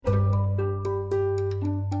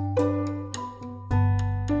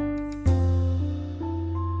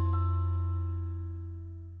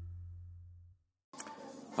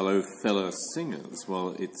Hello, fellow singers.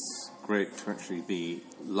 Well, it's great to actually be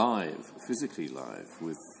live, physically live,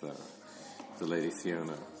 with the Lady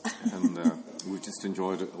Fiona. And we've just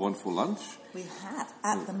enjoyed a wonderful lunch. We have,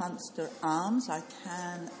 at the Munster Arms. I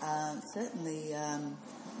can certainly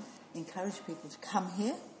encourage people to come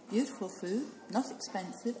here. Beautiful food, not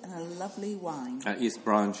expensive, and a lovely wine. Yes,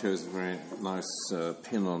 Brian chose a very nice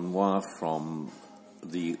Pinot Noir from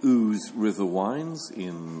the Ouse River Wines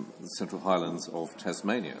in the Central Highlands of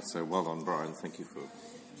Tasmania. So well done, Brian. Thank you for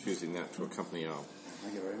choosing that to accompany our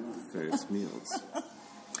various meals.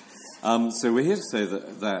 So we're here to say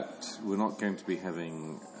that we're not going to be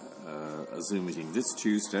having a Zoom meeting this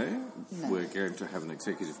Tuesday. No. We're going to have an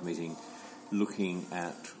executive meeting looking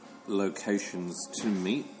at locations to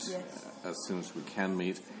meet as soon as we can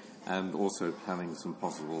meet, and also planning some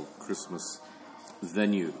possible Christmas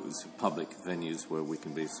venues, public venues where we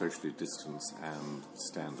can be socially distanced and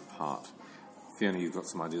stand apart. Fiona, you've got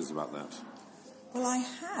some ideas about that? Well, I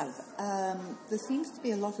have. There seems to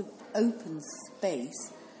be a lot of open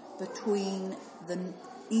space between the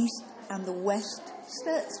east and the west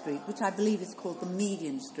Sturt Street, which I believe is called the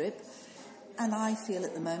median strip, and I feel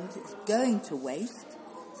at the moment it's going to waste.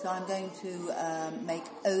 So I'm going to make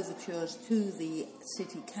overtures to the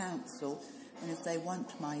City Council, and if they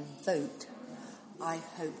want my vote, I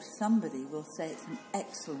hope somebody will say it's an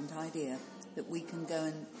excellent idea that we can go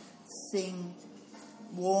and sing,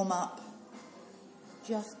 warm up,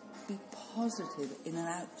 just be positive in an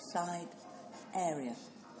outside area.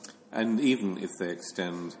 And even if they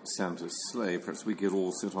extend Santa's sleigh, perhaps we could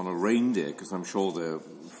all sit on a reindeer, because I'm sure they're,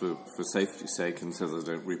 for safety's sake, and so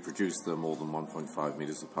they don't reproduce, they're more than 1.5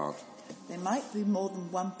 metres apart. They might be more than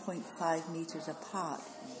 1.5 metres apart,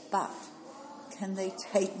 but can they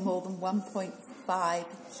take more than 1.5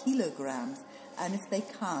 kilograms? And if they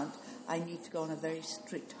can't, I need to go on a very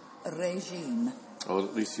strict regime. Or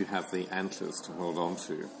at least you have the antlers to hold on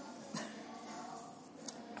to.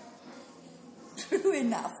 True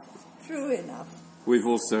enough. True enough. We've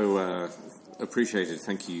also appreciated,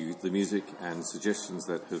 thank you, the music and suggestions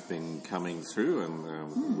that have been coming through,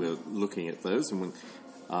 and we're looking at those. And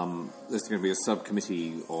there's going to be a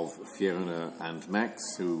subcommittee of Fiona and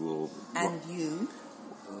Max who will... And you.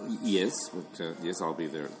 Yes, but yes, I'll be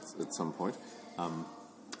there at some point.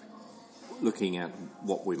 Looking at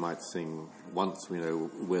what we might sing once we know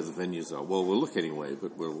where the venues are. Well, we'll look anyway,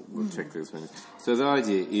 but we'll check those venues. So the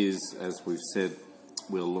idea is, as we've said,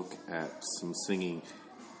 we'll look at some singing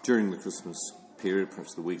during the Christmas period,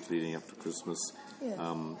 perhaps the week leading up to Christmas.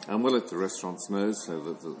 Yeah. And we'll let the restaurants know so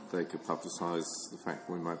that they could publicise the fact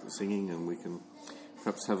we might be singing, and we can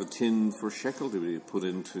perhaps have a tin for a shekel to be put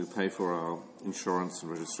in to pay for our insurance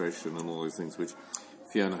and registration and all those things which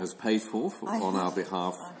Fiona has paid for on our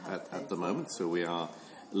behalf at the moment. So we are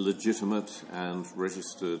legitimate and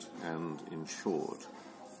registered and insured.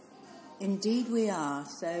 Indeed we are.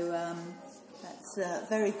 So... that's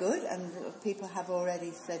very good, and people have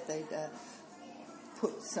already said they'd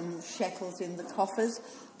put some shekels in the coffers,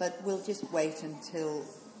 but we'll just wait until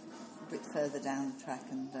a bit further down the track.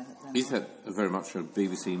 And is that very much a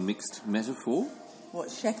BBC mixed metaphor?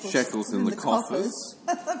 What, shekels? Shekels in the coffers?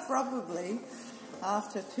 Probably.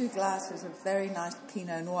 After 2 glasses of very nice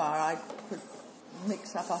Pinot Noir, I could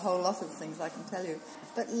mix up a whole lot of things, I can tell you.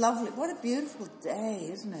 But lovely. What a beautiful day,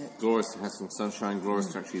 isn't it? Glorious to have some sunshine,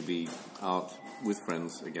 glorious to actually be out with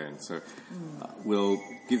friends again. So we'll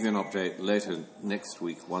give you an update later next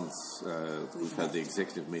week once we've had the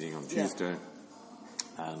executive meeting on Tuesday,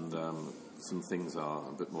 and some things are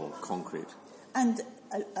a bit more concrete. And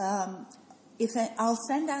I'll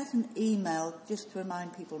send out an email just to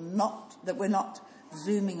remind people that we're not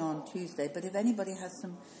Zooming on Tuesday, but if anybody has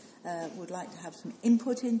some... would like to have some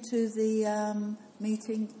input into the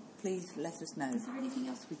meeting, please let us know. Is there anything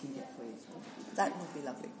else we can get for you? That would be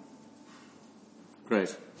lovely.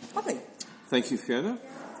 Great. Lovely. Thank you, Fiona.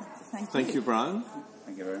 Thank you, Brian.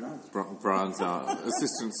 Thank you very much. Brian's our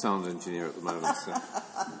assistant sound engineer at the moment, so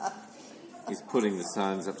he's putting the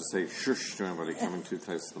signs up to say shush to anybody coming too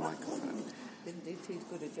close to the microphone. Didn't do too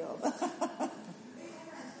good a job.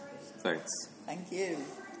 Thanks. Thank you.